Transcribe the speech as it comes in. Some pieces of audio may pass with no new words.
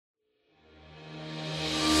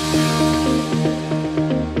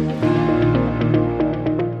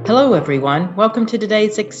Hello, everyone. Welcome to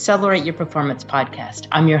today's Accelerate Your Performance podcast.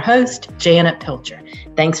 I'm your host, Janet Pilcher.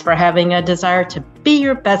 Thanks for having a desire to be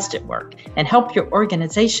your best at work and help your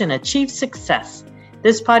organization achieve success.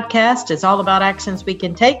 This podcast is all about actions we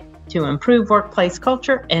can take to improve workplace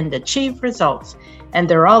culture and achieve results, and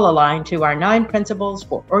they're all aligned to our 9 principles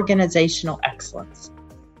for organizational excellence.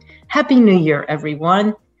 Happy New Year,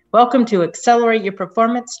 everyone. Welcome to Accelerate Your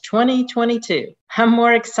Performance 2022. I'm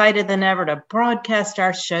more excited than ever to broadcast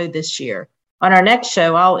our show this year. On our next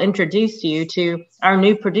show, I'll introduce you to our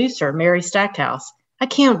new producer, Mary Stackhouse. I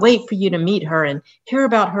can't wait for you to meet her and hear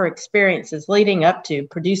about her experiences leading up to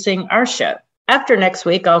producing our show. After next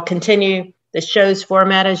week, I'll continue the show's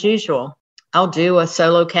format as usual. I'll do a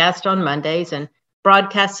solo cast on Mondays and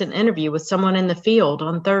broadcast an interview with someone in the field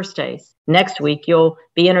on Thursdays. Next week, you'll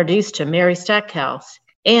be introduced to Mary Stackhouse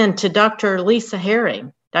and to Dr. Lisa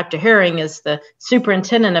Herring. Dr. Herring is the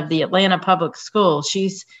superintendent of the Atlanta Public Schools.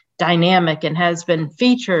 She's dynamic and has been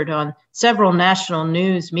featured on several national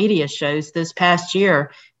news media shows this past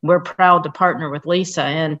year. We're proud to partner with Lisa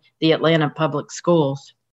and the Atlanta Public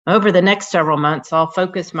Schools. Over the next several months, I'll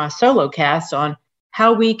focus my solo cast on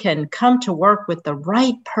how we can come to work with the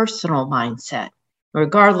right personal mindset.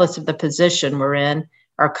 Regardless of the position we're in,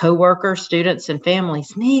 our coworkers, students, and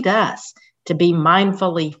families need us to be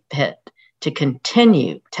mindfully fit, to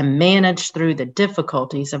continue to manage through the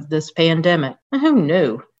difficulties of this pandemic. And who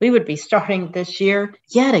knew we would be starting this year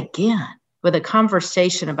yet again with a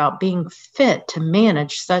conversation about being fit to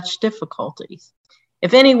manage such difficulties?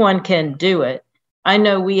 If anyone can do it, I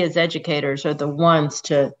know we as educators are the ones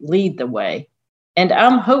to lead the way. And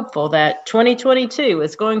I'm hopeful that 2022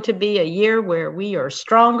 is going to be a year where we are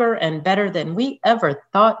stronger and better than we ever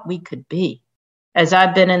thought we could be. As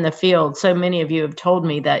I've been in the field, so many of you have told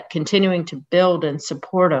me that continuing to build and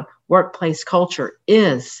support a workplace culture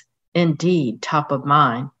is indeed top of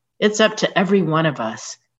mind. It's up to every one of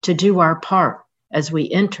us to do our part as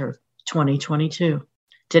we enter 2022.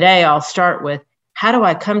 Today, I'll start with, how do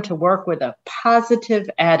I come to work with a positive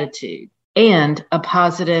attitude and a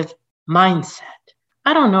positive mindset?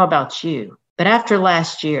 I don't know about you, but after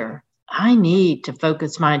last year, I need to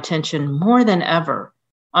focus my attention more than ever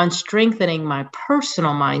on strengthening my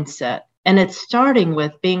personal mindset. And it's starting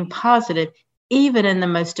with being positive, even in the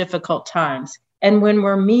most difficult times, and when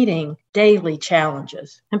we're meeting daily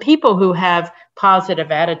challenges. And people who have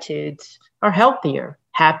positive attitudes are healthier,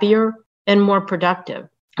 happier, and more productive.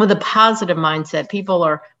 With a positive mindset, people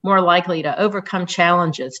are more likely to overcome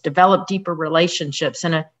challenges, develop deeper relationships,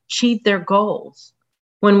 and achieve their goals.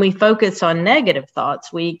 When we focus on negative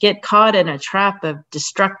thoughts, we get caught in a trap of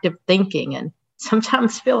destructive thinking and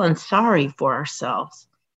sometimes feeling sorry for ourselves.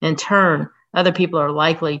 In turn, other people are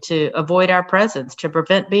likely to avoid our presence to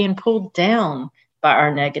prevent being pulled down by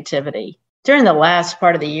our negativity. During the last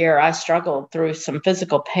part of the year, I struggled through some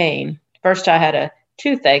physical pain. First, I had a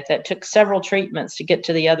toothache that took several treatments to get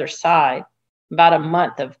to the other side, about a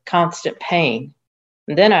month of constant pain.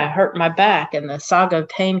 And then I hurt my back, and the saga of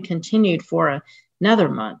pain continued for another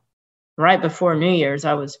month. Right before New Year's,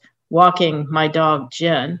 I was walking my dog,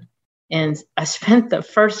 Jen, and I spent the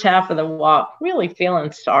first half of the walk really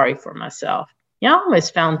feeling sorry for myself. I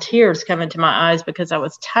almost found tears coming to my eyes because I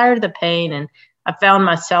was tired of the pain, and I found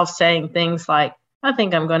myself saying things like, I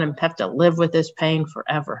think I'm going to have to live with this pain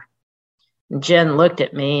forever. And Jen looked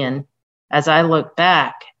at me, and as I looked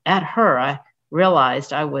back at her, I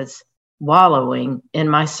realized I was wallowing in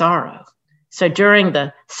my sorrow. So during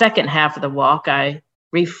the second half of the walk, I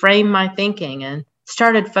reframed my thinking and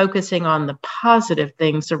started focusing on the positive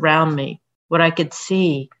things around me, what I could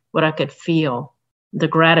see, what I could feel, the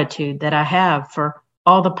gratitude that I have for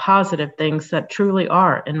all the positive things that truly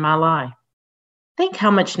are in my life. Think how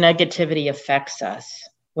much negativity affects us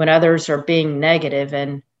when others are being negative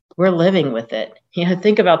and we're living with it.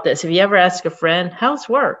 Think about this. Have you ever asked a friend, how's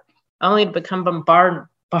work? Only to become bombarded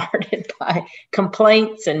by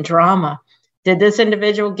complaints and drama. Did this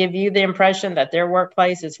individual give you the impression that their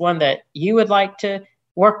workplace is one that you would like to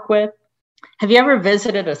work with? Have you ever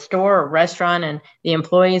visited a store or restaurant and the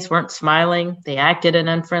employees weren't smiling? They acted in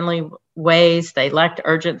unfriendly ways. They lacked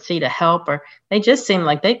urgency to help, or they just seemed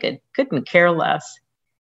like they couldn't care less.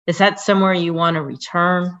 Is that somewhere you want to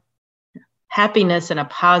return? Happiness and a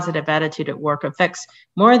positive attitude at work affects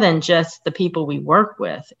more than just the people we work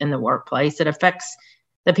with in the workplace. It affects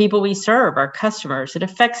the people we serve, our customers. It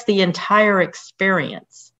affects the entire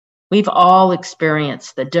experience. We've all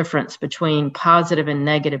experienced the difference between positive and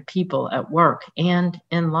negative people at work and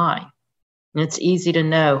in life. And it's easy to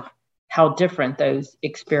know how different those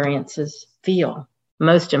experiences feel.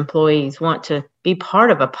 Most employees want to be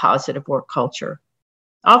part of a positive work culture.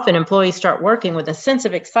 Often employees start working with a sense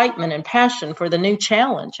of excitement and passion for the new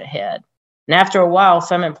challenge ahead. And after a while,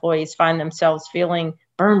 some employees find themselves feeling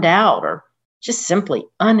burned out or just simply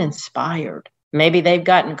uninspired. Maybe they've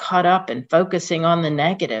gotten caught up in focusing on the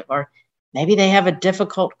negative, or maybe they have a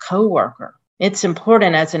difficult coworker. It's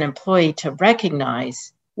important as an employee to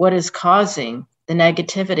recognize what is causing the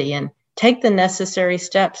negativity and take the necessary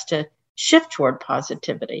steps to shift toward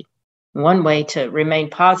positivity. One way to remain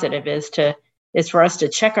positive is for us to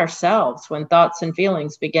check ourselves when thoughts and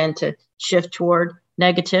feelings begin to shift toward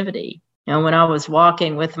negativity. When I was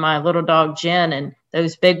walking with my little dog Jen and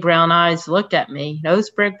those big brown eyes looked at me, those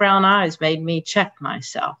big brown eyes made me check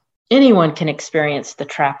myself. Anyone can experience the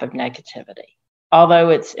trap of negativity. Although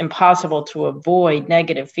it's impossible to avoid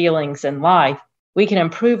negative feelings in life, we can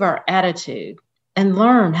improve our attitude and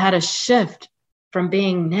learn how to shift from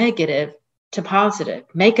being negative to positive.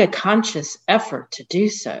 Make a conscious effort to do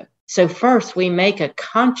so. So first, we make a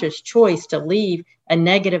conscious choice to leave a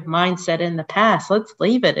negative mindset in the past. Let's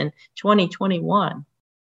leave it in 2021.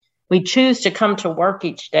 We choose to come to work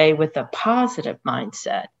each day with a positive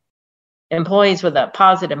mindset. Employees with a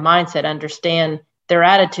positive mindset understand their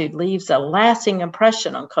attitude leaves a lasting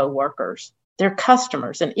impression on coworkers, their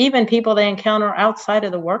customers, and even people they encounter outside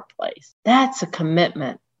of the workplace. That's a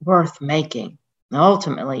commitment worth making.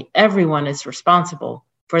 Ultimately, everyone is responsible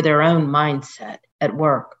for their own mindset at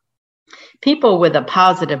work. People with a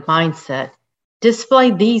positive mindset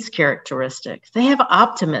display these characteristics. They have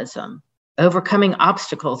optimism, overcoming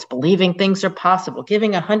obstacles, believing things are possible,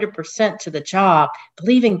 giving 100% to the job,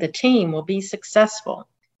 believing the team will be successful.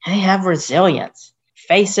 They have resilience,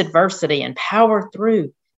 face adversity, and power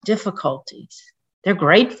through difficulties. They're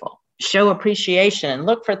grateful, show appreciation, and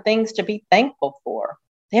look for things to be thankful for.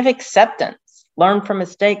 They have acceptance, learn from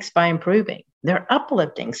mistakes by improving. They're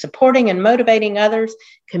uplifting, supporting and motivating others,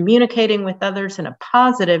 communicating with others in a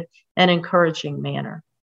positive and encouraging manner.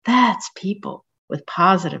 That's people with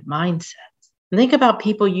positive mindsets. Think about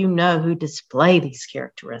people you know who display these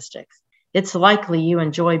characteristics. It's likely you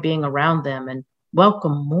enjoy being around them and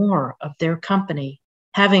welcome more of their company.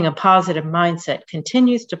 Having a positive mindset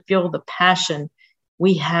continues to fuel the passion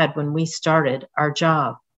we had when we started our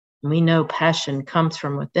job. We know passion comes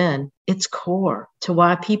from within. It's core to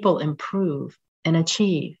why people improve and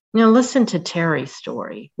achieve. Listen to Terry's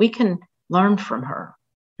story. We can learn from her.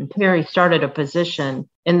 And Terry started a position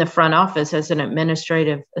in the front office as an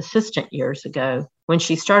administrative assistant years ago. When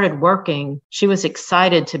she started working, she was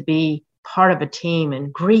excited to be part of a team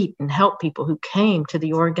and greet and help people who came to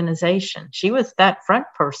the organization. She was that front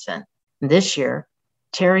person. This year,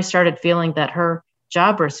 Terry started feeling that her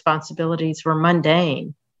job responsibilities were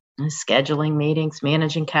mundane. Scheduling meetings,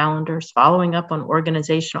 managing calendars, following up on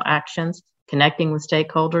organizational actions, connecting with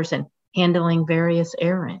stakeholders, and handling various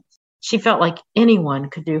errands. She felt like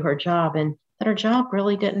anyone could do her job and that her job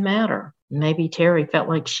really didn't matter. Maybe Terry felt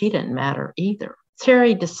like she didn't matter either.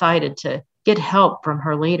 Terry decided to get help from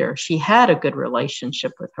her leader. She had a good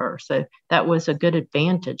relationship with her, so that was a good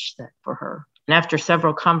advantage for her. And after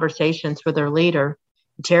several conversations with her leader,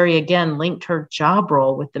 Terry again linked her job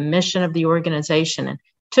role with the mission of the organization and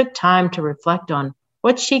took time to reflect on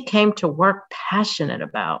what she came to work passionate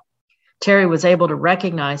about. Terry was able to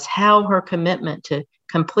recognize how her commitment to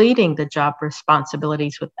completing the job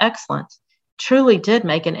responsibilities with excellence truly did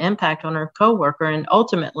make an impact on her coworker and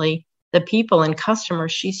ultimately the people and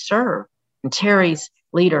customers she served. And Terry's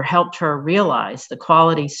leader helped her realize the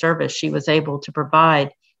quality service she was able to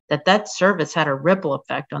provide, that service had a ripple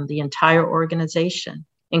effect on the entire organization,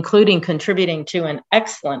 including contributing to an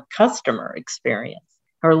excellent customer experience.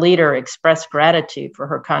 Her leader expressed gratitude for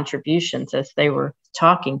her contributions as they were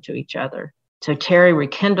talking to each other. So Terry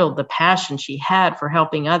rekindled the passion she had for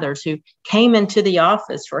helping others who came into the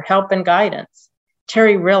office for help and guidance.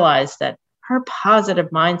 Terry realized that her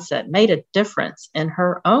positive mindset made a difference in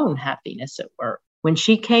her own happiness at work. When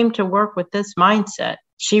she came to work with this mindset,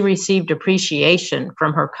 she received appreciation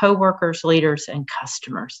from her coworkers, leaders, and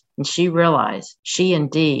customers. And she realized she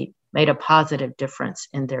indeed made a positive difference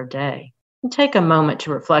in their day. And take a moment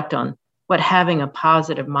to reflect on what having a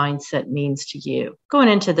positive mindset means to you. Going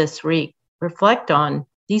into this week, reflect on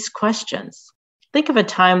these questions. Think of a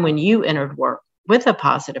time when you entered work with a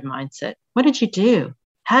positive mindset. What did you do?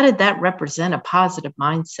 How did that represent a positive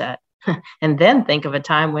mindset? And then think of a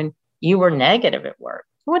time when you were negative at work.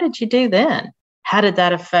 What did you do then? How did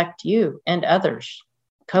that affect you and others,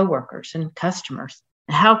 coworkers and customers?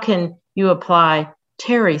 How can you apply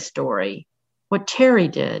Terry's story, what Terry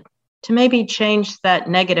did, to maybe change that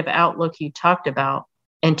negative outlook you talked about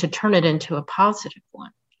and to turn it into a positive one?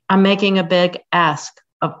 I'm making a big ask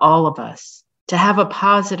of all of us to have a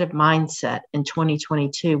positive mindset in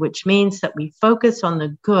 2022, which means that we focus on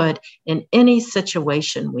the good in any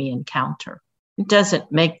situation we encounter. It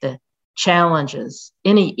doesn't make the challenges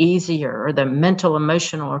any easier or the mental,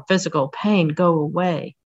 emotional, or physical pain go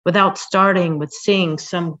away. Without starting with seeing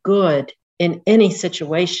some good in any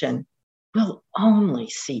situation, we'll only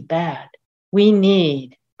see bad. We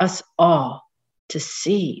need us all to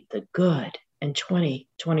see the good in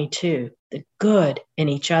 2022, the good in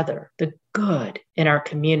each other, the good in our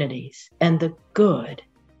communities, and the good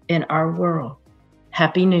in our world.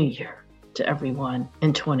 Happy New Year to everyone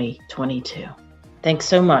in 2022. Thanks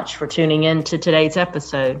so much for tuning in to today's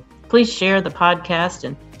episode. Please share the podcast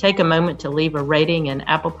and take a moment to leave a rating in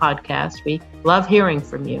Apple Podcasts. We love hearing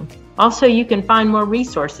from you. Also, you can find more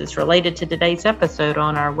resources related to today's episode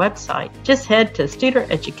on our website. Just head to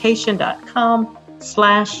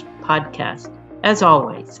studereducation.com/podcast. As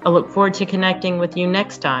always, I look forward to connecting with you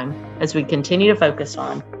next time as we continue to focus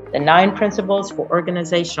on the 9 principles for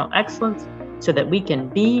organizational excellence so that we can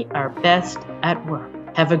be our best at work.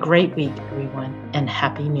 Have a great week, everyone, and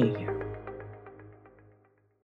Happy New Year.